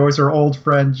there was her old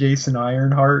friend Jason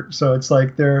Ironheart. So it's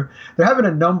like they're having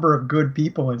a number of good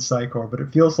people in Psychor, but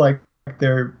it feels like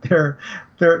they're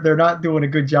not doing a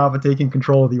good job of taking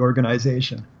control of the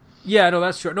organization. Yeah, no,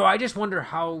 that's true. No, I just wonder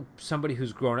how somebody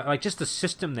who's grown up, like just the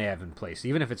system they have in place,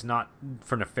 even if it's not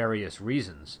for nefarious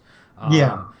reasons.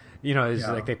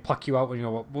 Like they pluck you out when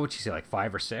what would you say, like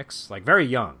 5 or 6, like very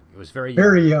young. It was very young.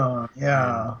 Very young,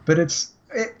 yeah. But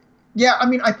I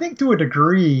mean, I think to a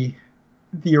degree.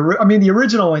 The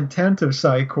original intent of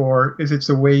Psychor is it's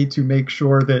a way to make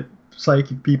sure that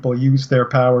psychic people use their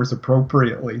powers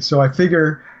appropriately. So I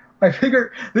figure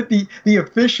that the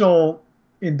official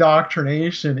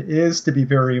indoctrination is to be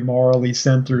very morally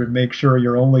centered and make sure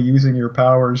you're only using your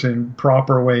powers in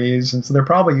proper ways. And so there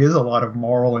probably is a lot of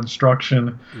moral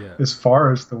instruction as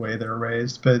far as the way they're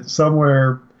raised, but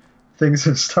somewhere things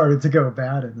have started to go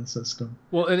bad in the system.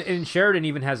 Well, and Sheridan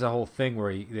even has a whole thing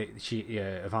where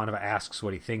Ivanova asks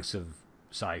what he thinks of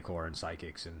Psychor and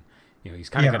psychics, and he's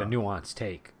kind of got a nuanced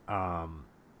take.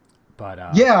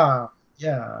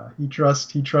 Yeah, he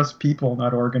trusts people,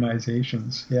 not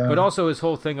organizations. But Yeah. also his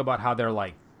whole thing about how they're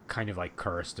like kind of like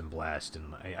cursed and blessed,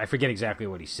 and I forget exactly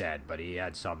what he said, but he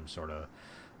had some sort of,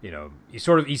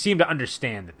 he seemed to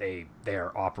understand that they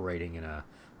are operating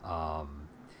um,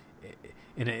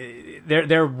 in a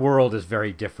their world is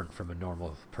very different from a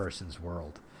normal person's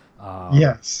world.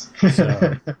 Yes.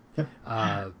 So,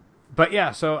 uh, but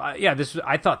yeah, so yeah,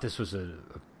 I thought this was a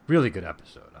really good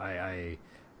episode. I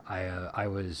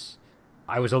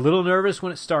was a little nervous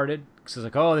when it started because I was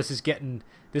like, oh,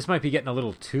 this might be getting a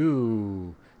little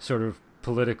too sort of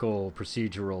political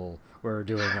procedural. We're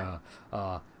doing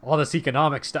all this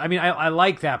economic stuff. I mean, I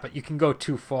like that, but you can go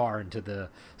too far into the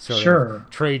sort Sure. of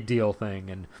trade deal thing,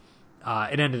 and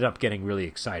it ended up getting really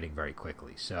exciting very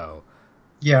quickly. So,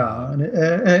 Yeah, and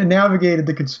it navigated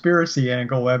the conspiracy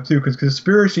angle web too, because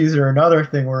conspiracies are another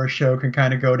thing where a show can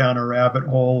kind of go down a rabbit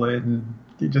hole and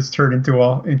it just turn into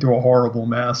a horrible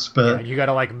mess. yeah, But you got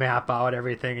to like map out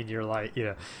everything, and you're like,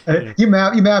 you know, you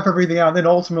map everything out, and then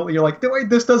ultimately you're like, wait,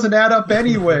 this doesn't add up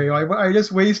anyway. I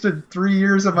just wasted 3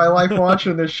 years of my life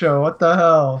watching this show. What the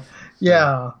hell? so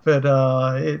Yeah, but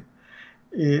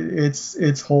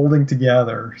it's holding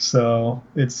together. So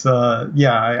it's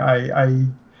yeah,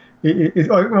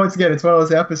 once again, it's one of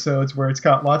those episodes where it's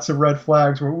got lots of red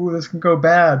flags where, ooh, this can go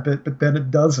bad, but then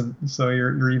it doesn't, so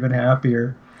you're even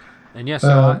happier. and yeah, so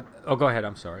Uh, oh, go ahead.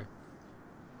 I'm sorry.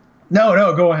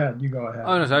 no, go ahead. You go Oh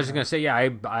no, ahead. so I was just gonna say, yeah,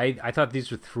 I thought these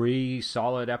were three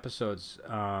solid episodes.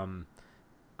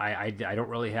 I don't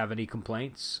really have any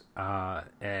complaints,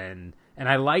 and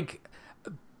I like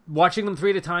watching them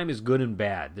three at a time is good and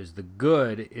bad. There's the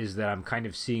good is that I'm kind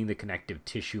of seeing the connective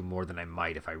tissue more than I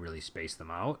might if I really space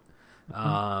them out.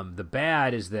 The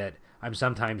bad is that I'm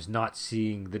sometimes not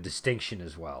seeing the distinction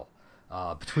as well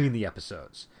between the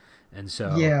episodes, and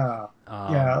so Yeah,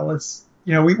 yeah. um, Let's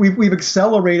we've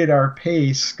accelerated our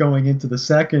pace going into the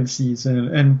second season,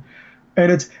 and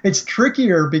it's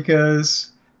trickier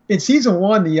because in season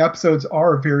one the episodes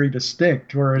are very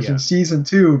distinct, whereas in yeah, season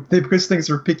two, because things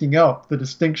are picking up, the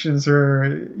distinctions are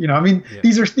I mean yeah,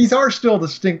 these are still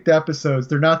distinct episodes.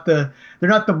 They're not the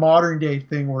modern day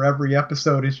thing where every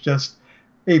episode is just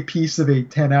a piece of a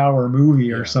 10-hour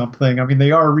movie or yeah. something. I mean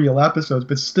they are real episodes,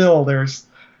 but still there's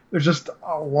just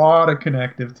a lot of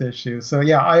connective tissue. So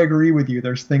yeah, I agree with you.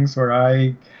 There's things where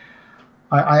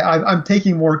I'm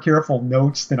taking more careful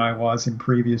notes than I was in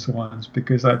previous ones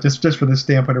because just for the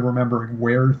standpoint of remembering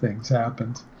where things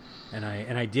happened. And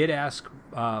I did ask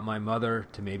my mother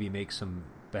to maybe make some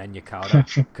banya cauda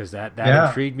because that Yeah.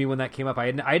 intrigued me when that came up. I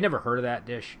had never heard of that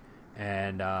dish,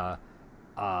 and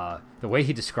the way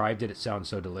he described it, it sounds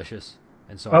so delicious.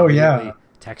 And so I Oh immediately yeah.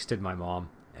 texted my mom,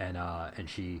 and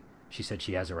she said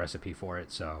she has a recipe for it.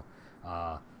 So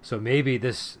maybe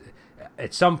this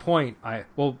at some point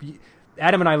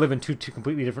Adam and I live in two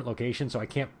completely different locations, so I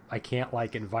can't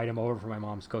like invite him over for my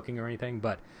mom's cooking or anything.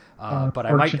 But I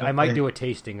might Fortunately. do a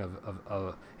tasting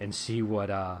of and see what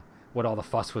all the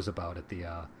fuss was about at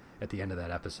the end of that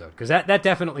episode, because that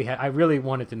definitely I really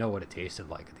wanted to know what it tasted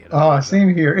like at the end of that Oh, episode.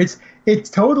 same here. It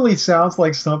totally sounds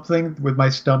like something with my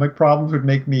stomach problems would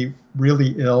make me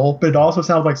really ill, but it also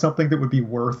sounds like something that would be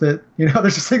worth it.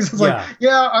 There's just things that's like, Yeah,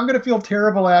 yeah, I'm gonna feel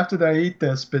terrible after I eat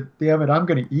this, but damn it, I'm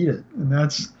gonna eat it, and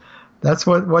that's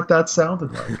what that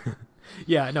sounded like.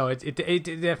 yeah, no, it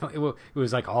definitely it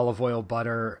was like olive oil,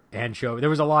 butter, anchovy. There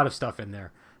was a lot of stuff in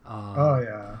there, Oh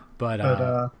yeah, but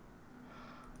but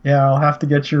yeah, I'll have to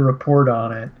get your report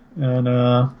on it, and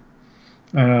I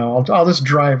don't know, I'll just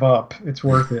drive up. It's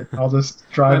worth it. I'll just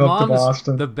my drive up to mom is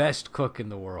Boston. the best cook in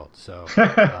the world, so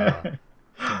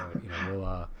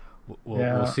we'll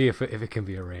Yeah, see if it can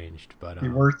be arranged, be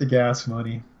worth the gas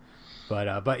money.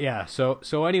 but yeah. So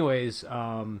anyways,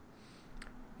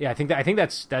 yeah, I think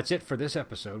that's it for this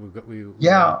episode. We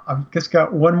Yeah, I've just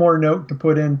got one more note to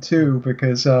put in too,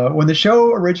 because when the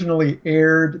show originally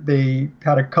aired, they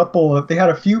had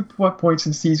a few points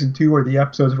in season two where the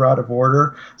episodes were out of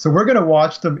order. So we're going to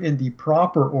watch them in the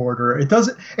proper order.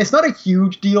 It's not a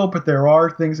huge deal, but there are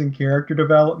things in character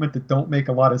development that don't make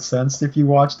a lot of sense if you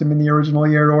watch them in the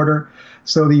originally aired order.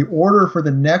 So the order for the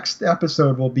next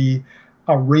episode will be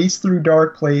A Race Through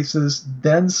Dark Places,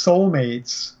 then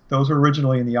Soulmates. Those were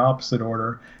originally in the opposite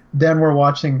order. Then we're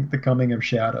watching The Coming of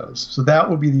Shadows. So that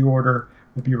will be the order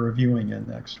we'll be reviewing in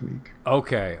next week.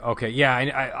 okay,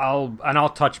 yeah. I'll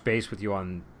touch base with you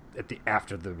on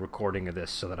after the recording of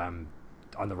this so that I'm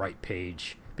on the right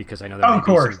page, because I know there Oh, may of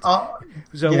be course. some.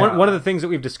 So one Yeah. of the things that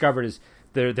we've discovered is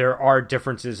there are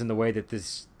differences in the way that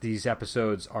these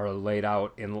episodes are laid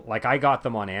out. In like I got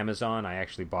them on Amazon. I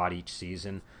actually bought each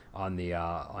season on the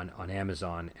on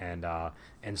Amazon, and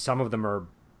some of them are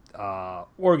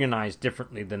organized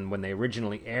differently than when they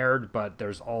originally aired, but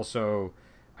there's also,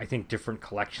 I think, different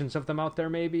collections of them out there,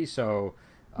 maybe. So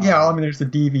Yeah, I mean, there's the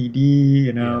DVD,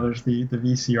 yeah. there's the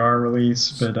VCR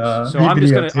release, but so I'm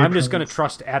just gonna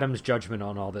trust Adam's judgment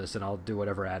on all this, and I'll do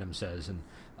whatever Adam says, and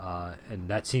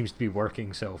that seems to be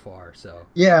working so far. So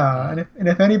yeah, and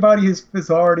if anybody has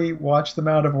already watched them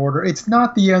out of order, it's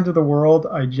not the end of the world.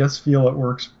 I just feel it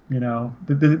works.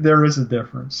 There is a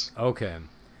difference. Okay,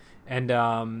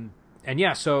 and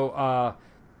yeah, so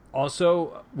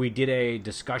also we did a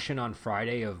discussion on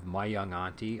Friday of My Young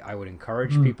Auntie. I would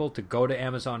encourage people to go to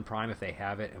Amazon Prime if they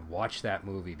have it and watch that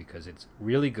movie because it's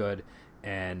really good.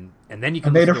 And then you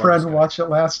can. I made a friend watch it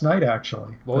last night.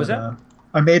 Actually, what was that?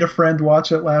 I made a friend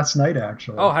watch it last night.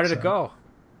 Actually. Oh, how did it go?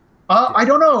 I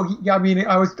don't know. Yeah, I mean,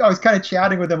 I was kind of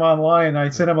chatting with him online. I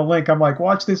sent him a link. I'm like,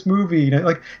 watch this movie. And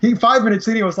like 5 minutes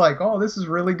in, he was like, oh, this is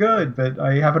really good. But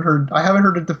I haven't heard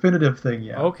a definitive thing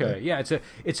yet. Okay, yeah,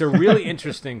 it's a really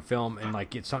interesting film, and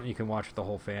like it's something you can watch with the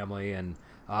whole family. And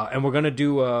we're gonna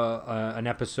do an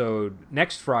episode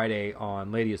next Friday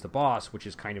on Lady is the Boss, which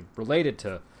is kind of related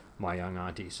to My Young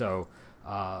Auntie. So.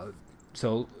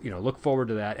 So look forward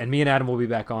to that, and me and Adam will be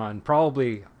back on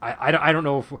probably. I don't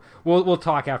know if we'll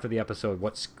talk after the episode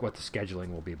what the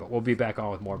scheduling will be, but we'll be back on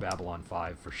with more Babylon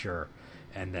 5 for sure,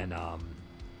 and then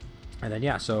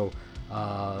yeah. So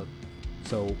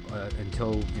until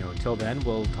then,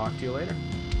 we'll talk to you later.